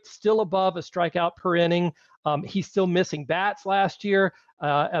K rate still above a strikeout per inning. He's still missing bats last year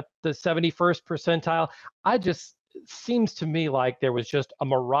at the 71st percentile. Seems to me like there was just a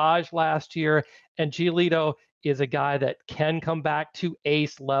mirage last year, and Giolito is a guy that can come back to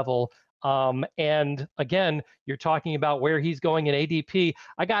ace level. And again, you're talking about where he's going in ADP.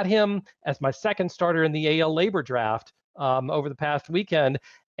 I got him as my second starter in the AL labor draft over the past weekend,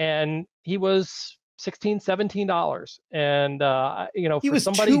 and he was $16, $17. And, he for was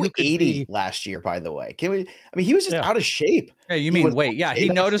somebody who could 280 last year, by the way. He was just out of shape. Yeah, you mean weight. Yeah, he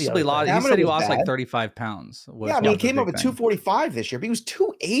noticeably lost. He said he lost like 35 pounds. He came up with 245 this year, but he was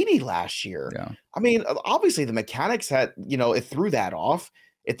 280 last year. Yeah. I mean, obviously the mechanics had, it threw that off.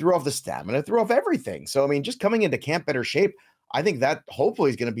 It threw off the stamina. It threw off everything. So, I mean, just coming into camp better shape, I think that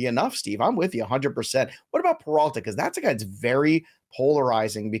hopefully is going to be enough, Steve. I'm with you 100%. What about Peralta? Because that's a guy that's very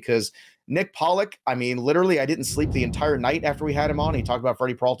polarizing because Nick Pollock, I mean, literally, I didn't sleep the entire night after we had him on. He talked about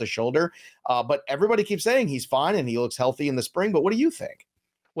Freddie Peralta's shoulder, but everybody keeps saying he's fine and he looks healthy in the spring. But what do you think?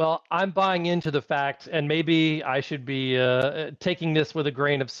 Well, I'm buying into the fact, and maybe I should be taking this with a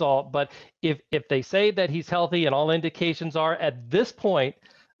grain of salt, but if they say that he's healthy and all indications are at this point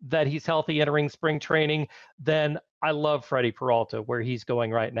that he's healthy entering spring training, then I love Freddie Peralta where he's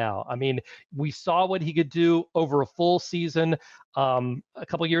going right now. I mean, we saw what he could do over a full season a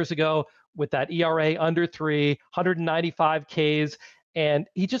couple years ago with that ERA under 3, 195 Ks. And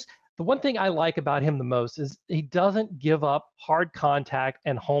the one thing I like about him the most is he doesn't give up hard contact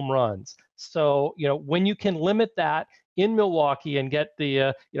and home runs. So, when you can limit that in Milwaukee and get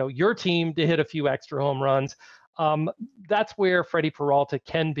your team to hit a few extra home runs, that's where Freddie Peralta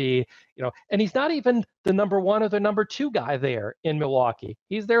can be, and he's not even the number 1 or the number 2 guy there in Milwaukee.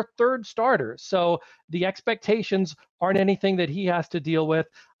 He's their 3rd starter. So the expectations aren't anything that he has to deal with.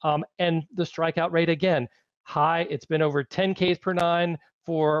 And the strikeout rate, again, high. It's been over 10 Ks per 9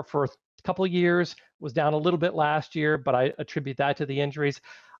 for a couple of years, was down a little bit last year, but I attribute that to the injuries.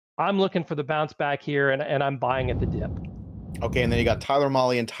 I'm looking for the bounce back here, and I'm buying at the dip. Okay, and then you got Tyler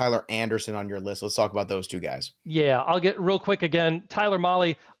Mahle and Tyler Anderson on your list. Let's talk about those 2 guys. Yeah, I'll get real quick again. Tyler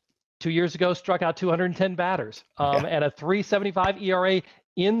Mahle, 2 years ago, struck out 210 batters and a 3.75 ERA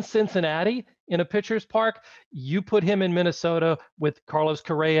in Cincinnati in a pitcher's park. You put him in Minnesota with Carlos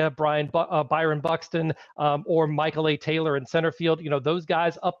Correa, Byron Buxton, or Michael A. Taylor in center field. Those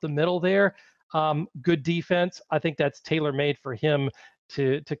guys up the middle there, good defense. I think that's tailor-made for him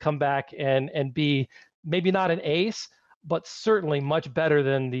to come back and be maybe not an ace, but certainly much better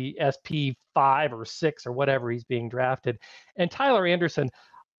than the SP 5 or 6 or whatever he's being drafted. And Tyler Anderson,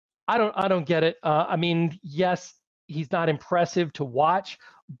 I don't get it. I mean, yes, he's not impressive to watch,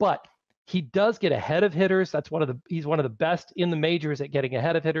 but he does get ahead of hitters. He's one of the best in the majors at getting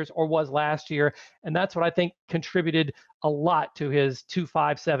ahead of hitters, or was last year. And that's what I think contributed a lot to his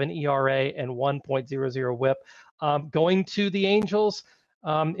 2.57 ERA and 1.00 whip. Going to the Angels,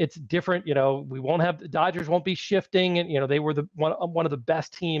 it's different. The Dodgers won't be shifting, and they were one of the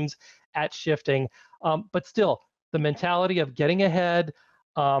best teams at shifting. But still, the mentality of getting ahead,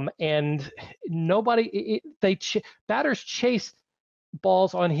 And batters chase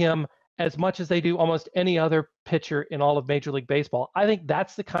balls on him as much as they do almost any other pitcher in all of Major League Baseball. I think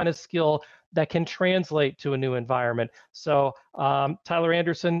that's the kind of skill that can translate to a new environment. So Tyler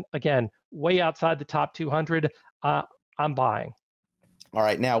Anderson, again, way outside the top 200. I'm buying. All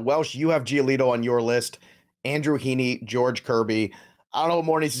right. Now, Welsh, you have Giolito on your list. Andrew Heaney, George Kirby. I don't know what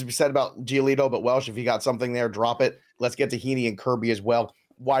more needs to be said about Giolito, but Welsh, if you got something there, drop it. Let's get to Heaney and Kirby as well.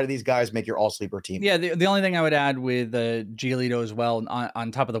 Why do these guys make your all-sleeper team? Yeah, the only thing I would add with Giolito as well,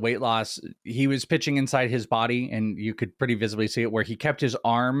 on top of the weight loss, he was pitching inside his body, and you could pretty visibly see it where he kept his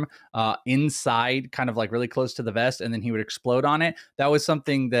arm inside, kind of like really close to the vest, and then he would explode on it. That was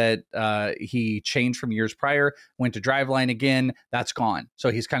something that he changed from years prior, went to driveline again. That's gone.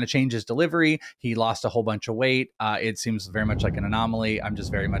 So he's kind of changed his delivery. He lost a whole bunch of weight. It seems very much like an anomaly. I'm just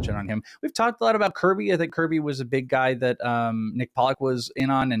very much in on him. We've talked a lot about Kirby. I think Kirby was a big guy that Nick Pollock was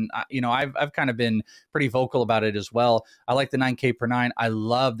in on, and I've kind of been pretty vocal about it as well. I like the 9K per 9. I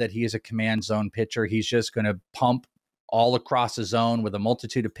love that he is a command zone pitcher. He's just going to pump all across the zone with a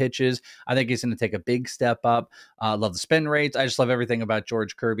multitude of pitches. I think he's going to take a big step up. Love the spin rates. I just love everything about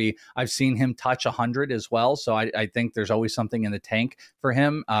George Kirby. I've seen him touch 100 as well, so I think there's always something in the tank for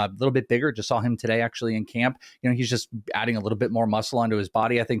him. A little bit bigger. Just saw him today actually in camp. He's just adding a little bit more muscle onto his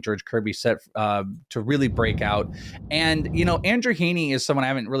body. I think George Kirby's set to really break out. And, Andrew Heaney is someone I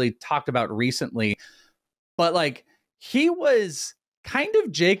haven't really talked about recently, but like he was kind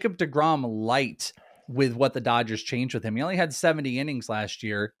of Jacob deGrom light with what the Dodgers changed with him. He only had 70 innings last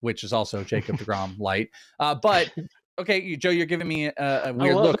year, which is also Jacob deGrom light. But okay, Joe, you're giving me a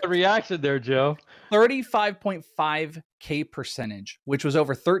weird look. The reaction there, Joe. 35.5 K percentage, which was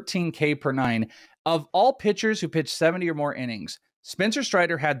over 13 K per 9 of all pitchers who pitched 70 or more innings. Spencer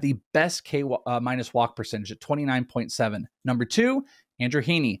Strider had the best K minus walk percentage at 29.7. Number 2, Andrew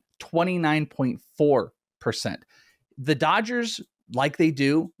Heaney, 29.4%. The Dodgers, like they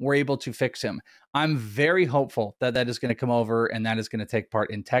do, were able to fix him. I'm very hopeful that that is going to come over and that is going to take part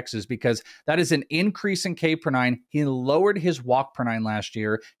in Texas, because that is an increase in K per 9. He lowered his walk per 9 last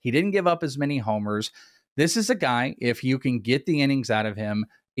year. He didn't give up as many homers. This is a guy, if you can get the innings out of him,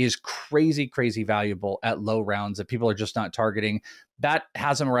 is crazy, crazy valuable at low rounds that people are just not targeting. That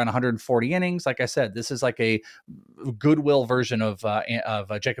has him around 140 innings. Like I said, this is like a goodwill version of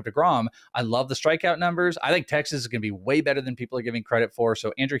Jacob deGrom. I love the strikeout numbers. I think Texas is going to be way better than people are giving credit for.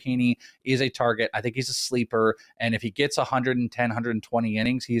 So Andrew Heaney is a target. I think he's a sleeper. And if he gets 110, 120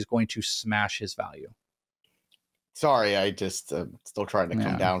 innings, he's going to smash his value. Sorry, I just still trying to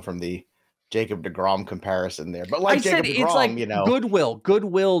come down from the Jacob deGrom comparison there, but like I Jacob said, deGrom, it's like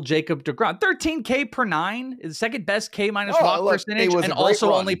goodwill Jacob deGrom, 13K per 9 is the second best K minus walk percentage, and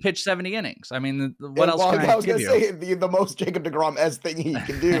also only pitched 70 innings. I mean, what else can I give you? Say the most Jacob deGrom-esque thing he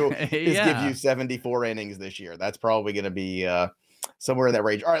can do is give you 74 innings this year. That's probably going to be somewhere in that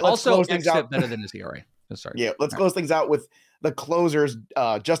range. All right, let's close things out. Better than his ERA. Sorry. Yeah, let's close things out with the closers.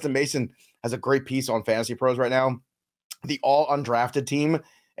 Justin Mason has a great piece on FantasyPros right now, the all undrafted team.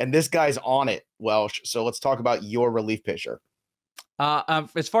 And this guy's on it, Welsh. So let's talk about your relief pitcher.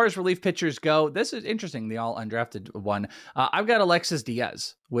 As far as relief pitchers go, this is interesting, the all undrafted one. I've got Alexis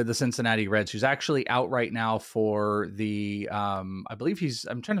Diaz with the Cincinnati Reds, who's actually out right now for the, I believe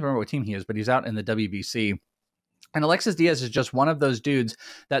I'm trying to remember what team he is, but he's out in the WBC. And Alexis Diaz is just one of those dudes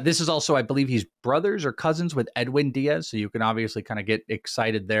that this is also, I believe he's brothers or cousins with Edwin Diaz. So you can obviously kind of get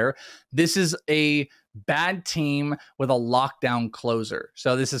excited there. This is a bad team with a lockdown closer.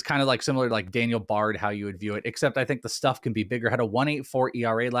 So this is kind of like similar to like Daniel Bard, how you would view it, except I think the stuff can be bigger. Had a 1.84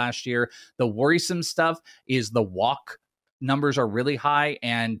 ERA last year. The worrisome stuff is the walk numbers are really high,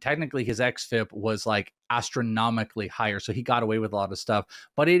 and technically his xFIP was like astronomically higher, so he got away with a lot of stuff,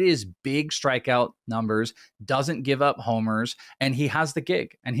 but it is big strikeout numbers, doesn't give up homers, and he has the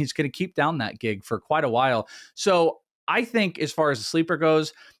gig, and he's going to keep down that gig for quite a while. So I think as far as the sleeper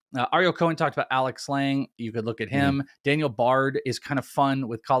goes, Ariel Cohen talked about Alex Lang. You could look at him. Daniel Bard is kind of fun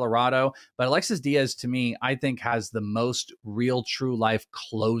with Colorado, but Alexis Diaz, to me, I think has the most real, true life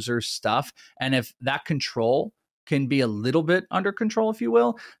closer stuff. And if that control can be a little bit under control, if you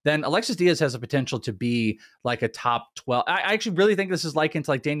will, then Alexis Diaz has a potential to be like a top 12. I actually really think this is likened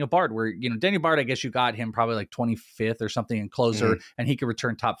to like Daniel Bard, where, Daniel Bard, I guess you got him probably like 25th or something in closer, and he could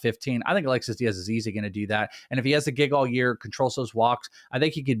return top 15. I think Alexis Diaz is easy going to do that. And if he has a gig all year, controls those walks, I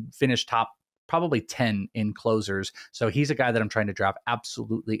think he could finish top probably 10 in closers. So he's a guy that I'm trying to draft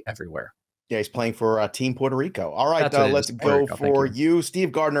absolutely everywhere. Yeah, he's playing for Team Puerto Rico. All right, let's go for you.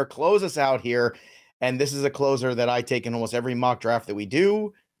 Steve Gardner, close us out here. And this is a closer that I take in almost every mock draft that we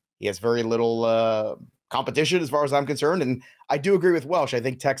do. He has very little competition as far as I'm concerned. And I do agree with Welsh. I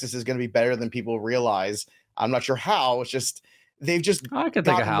think Texas is going to be better than people realize. I'm not sure how. It's just they've just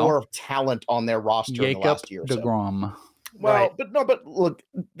got more talent on their roster in the last year or so. Well, but look,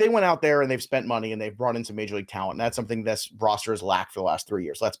 they went out there and they've spent money and they've brought in some major league talent. And that's something this roster has lacked for the last 3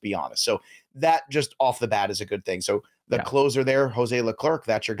 years. Let's be honest. So that just off the bat is a good thing. So the closer there, Jose Leclerc,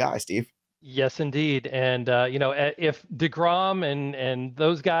 that's your guy, Steve. Yes, indeed. And, if DeGrom and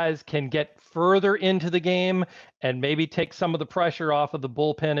those guys can get further into the game and maybe take some of the pressure off of the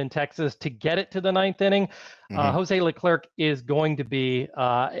bullpen in Texas to get it to the ninth inning, Jose Leclerc is going to be,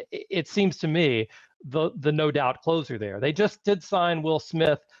 it seems to me, the no doubt closer there. They just did sign Will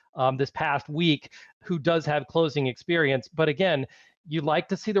Smith this past week, who does have closing experience. But again, you like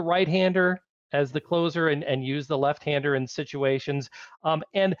to see the right-hander as the closer and use the left-hander in situations.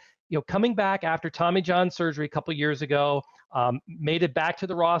 And coming back after Tommy John surgery a couple years ago, made it back to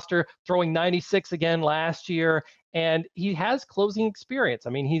the roster, throwing 96 again last year, and he has closing experience.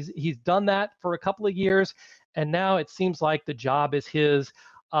 I mean, he's done that for a couple of years, and now it seems like the job is his.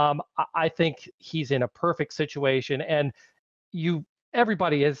 I think he's in a perfect situation, and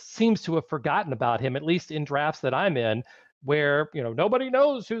everybody seems to have forgotten about him, at least in drafts that I'm in, where nobody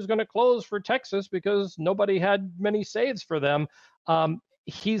knows who's going to close for Texas because nobody had many saves for them.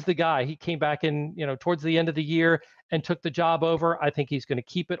 He's the guy. He came back in, towards the end of the year and took the job over. I think he's going to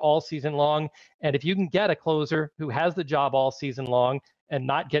keep it all season long. And if you can get a closer who has the job all season long and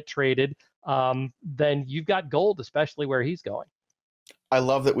not get traded, then you've got gold, especially where he's going. I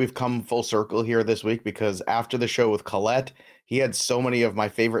love that we've come full circle here this week, because after the show with Colette, he had so many of my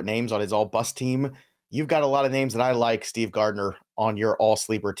favorite names on his all bust team. You've got a lot of names that I like, Steve Gardner, on your all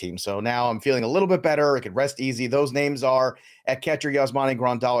sleeper team. So now I'm feeling a little bit better. I can rest easy. Those names are at catcher, Yasmani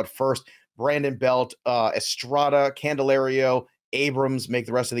Grandal at first, Brandon Belt, Estrada, Candelario, Abrams make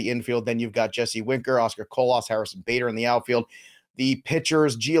the rest of the infield. Then you've got Jesse Winker, Oscar Colas, Harrison Bader in the outfield. The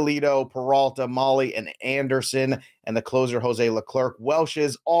pitchers, Giolito, Peralta, Molly, and Anderson, and the closer, Jose Leclerc.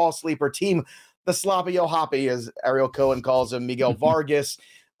 Welsh's all sleeper team, the sloppy O'Hoppe, as Ariel Cohen calls him, Miguel Vargas,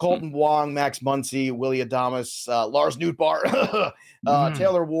 Kolten Wong, Max Muncy, Willy Adames, Lars Nootbaar,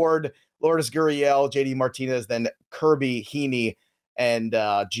 Taylor Ward, Lourdes Gurriel, JD Martinez, then Kirby Heaney, and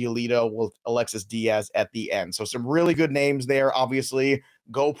Giolito with Alexis Diaz at the end. So some really good names there. Obviously,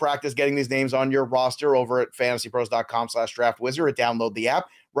 go practice getting these names on your roster over at fantasypros.com/draftwizard, or download the app,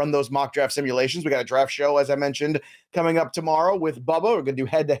 run those mock draft simulations. We got a draft show, as I mentioned, coming up tomorrow with Bubba. We're going to do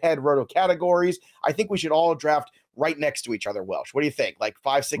head-to-head roto categories. I think we should all draft right next to each other, Welsh. What do you think? Like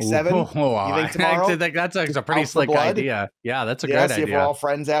 5, 6, 7? You think tomorrow? I think that's a pretty slick idea. Yeah, that's a great idea. See if we're all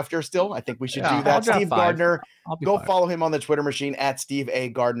friends after still. I think we should do that. Steve Gardner, go follow him on the Twitter machine at Steve A.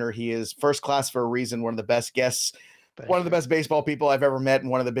 Gardner. He is first class for a reason, one of the best guests, one of the best baseball people I've ever met, and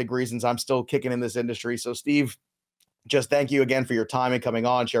one of the big reasons I'm still kicking in this industry. So, Steve, just thank you again for your time and coming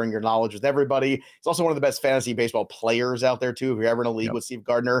on, sharing your knowledge with everybody. He's also one of the best fantasy baseball players out there, too. If you're ever in a league with Steve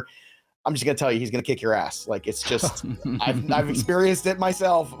Gardner, I'm just going to tell you, he's going to kick your ass. Like, it's just, I've experienced it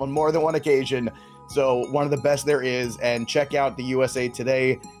myself on more than one occasion. So one of the best there is. And check out the USA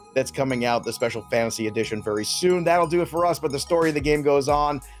Today that's coming out, the special fantasy edition, very soon. That'll do it for us. But the story of the game goes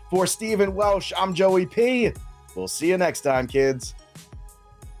on. For Stephen Welsh, I'm Joey P. We'll see you next time, kids.